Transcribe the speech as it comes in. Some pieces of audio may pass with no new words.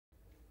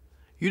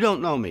You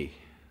don't know me,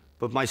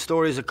 but my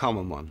story is a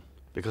common one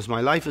because my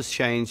life has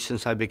changed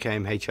since I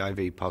became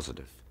HIV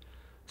positive.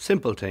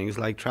 Simple things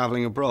like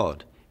travelling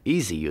abroad.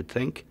 Easy, you'd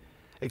think,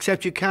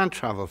 except you can't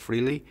travel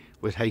freely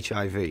with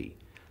HIV.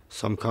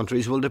 Some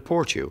countries will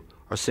deport you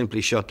or simply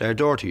shut their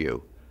door to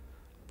you.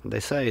 And they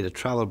say that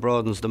travel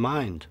broadens the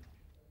mind.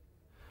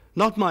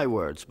 Not my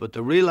words, but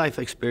the real-life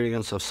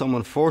experience of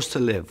someone forced to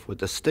live with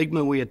the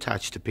stigma we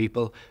attach to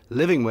people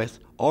living with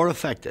or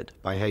affected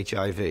by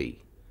HIV.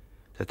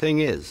 The thing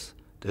is,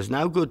 there's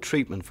now good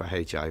treatment for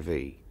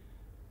HIV.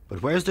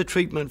 But where's the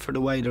treatment for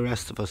the way the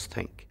rest of us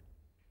think?